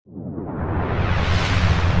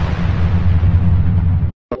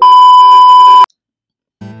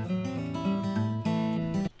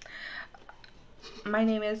My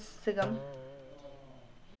name is Sigam.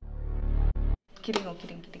 Kidding, oh,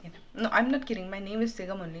 kidding. No, I'm not kidding. My name is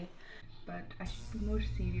Sigam only. But I should be more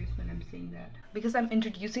serious when I'm saying that. Because I'm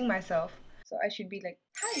introducing myself. So I should be like,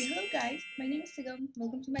 hi, hello guys. My name is Sigam.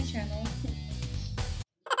 Welcome to my channel.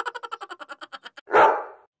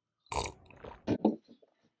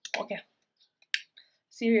 Okay.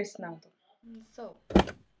 Serious now though. So,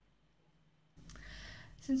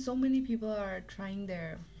 since so many people are trying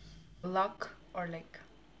their luck, or like,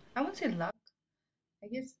 I won't say luck, I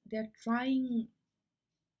guess they're trying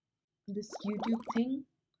this YouTube thing.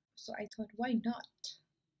 So I thought, why not?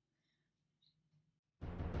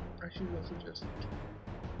 Actually, also just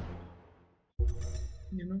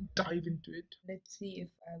dive into it. Let's see if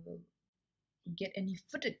I will get any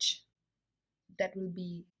footage that will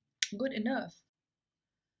be good enough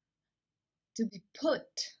to be put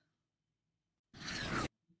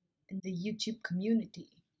in the YouTube community.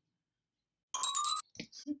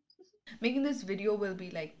 Making this video will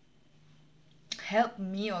be like help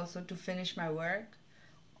me also to finish my work.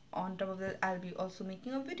 On top of that, I'll be also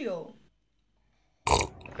making a video.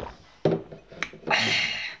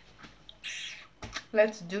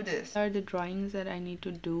 Let's do this. Are the drawings that I need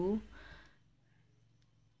to do?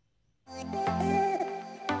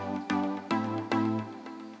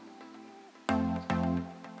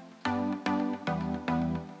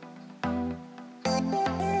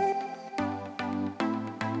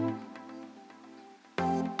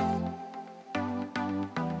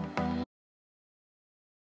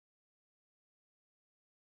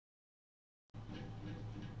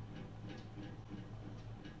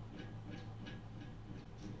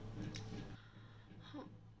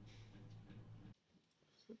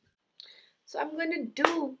 So I'm gonna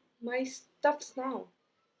do my stuffs now.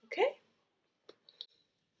 Okay?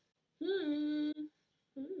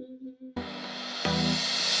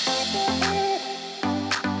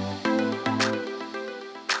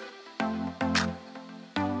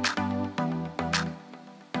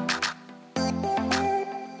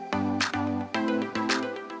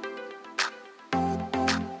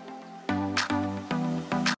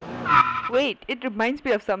 Wait, it reminds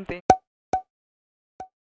me of something.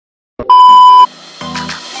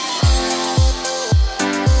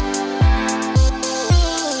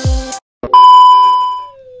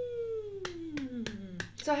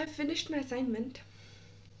 So I have finished my assignment.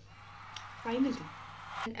 Finally.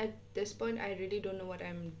 And at this point, I really don't know what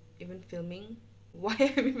I'm even filming. Why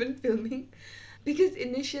I'm even filming. Because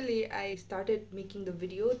initially I started making the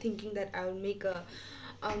video thinking that I'll make a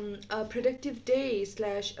productive day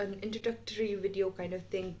slash an introductory video kind of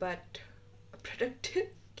thing, but productive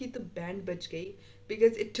ki to band baj gayi,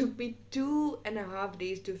 because it took me 2.5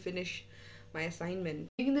 days to finish my assignment.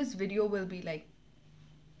 Making this video will be like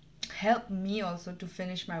help me also to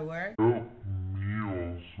finish my work.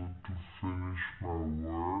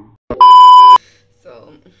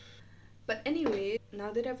 So, but anyway,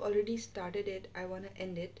 now that I've already started it, I want to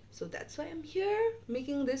end it. So that's why I'm here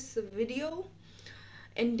making this video,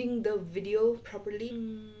 ending the video properly.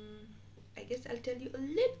 I guess I'll tell you a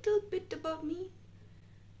little bit about me.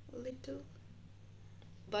 A little.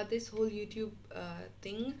 About this whole YouTube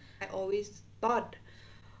thing. I always thought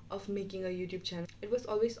of making a YouTube channel. It was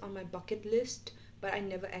always on my bucket list, but I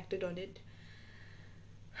never acted on it.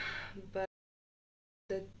 But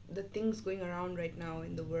the things going around right now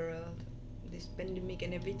in the world, this pandemic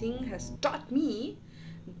and everything, has taught me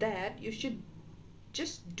that you should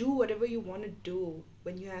just do whatever you want to do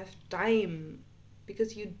when you have time,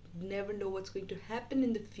 because you never know what's going to happen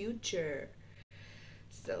in the future.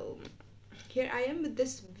 So here I am with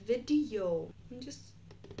this video. I'm just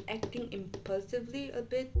acting impulsively a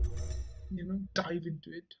bit, Dive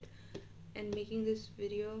into it. and making this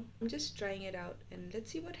video. I'm just trying it out and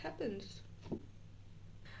let's see what happens.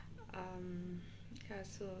 Yeah,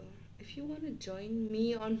 so if you want to join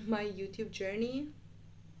me on my YouTube journey,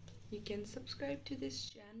 you can subscribe to this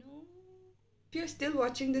channel. If you're still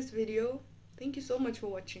watching this video, thank you so much for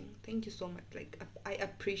watching. Thank you so much. Like, I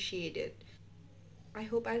appreciate it. I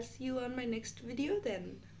hope I'll see you on my next video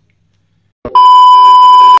then.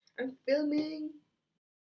 I'm filming.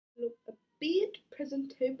 Look a bit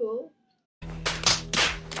presentable.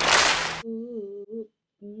 Ooh,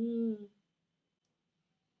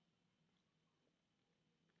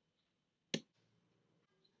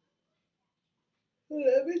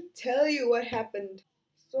 Let me tell you what happened.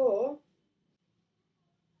 So,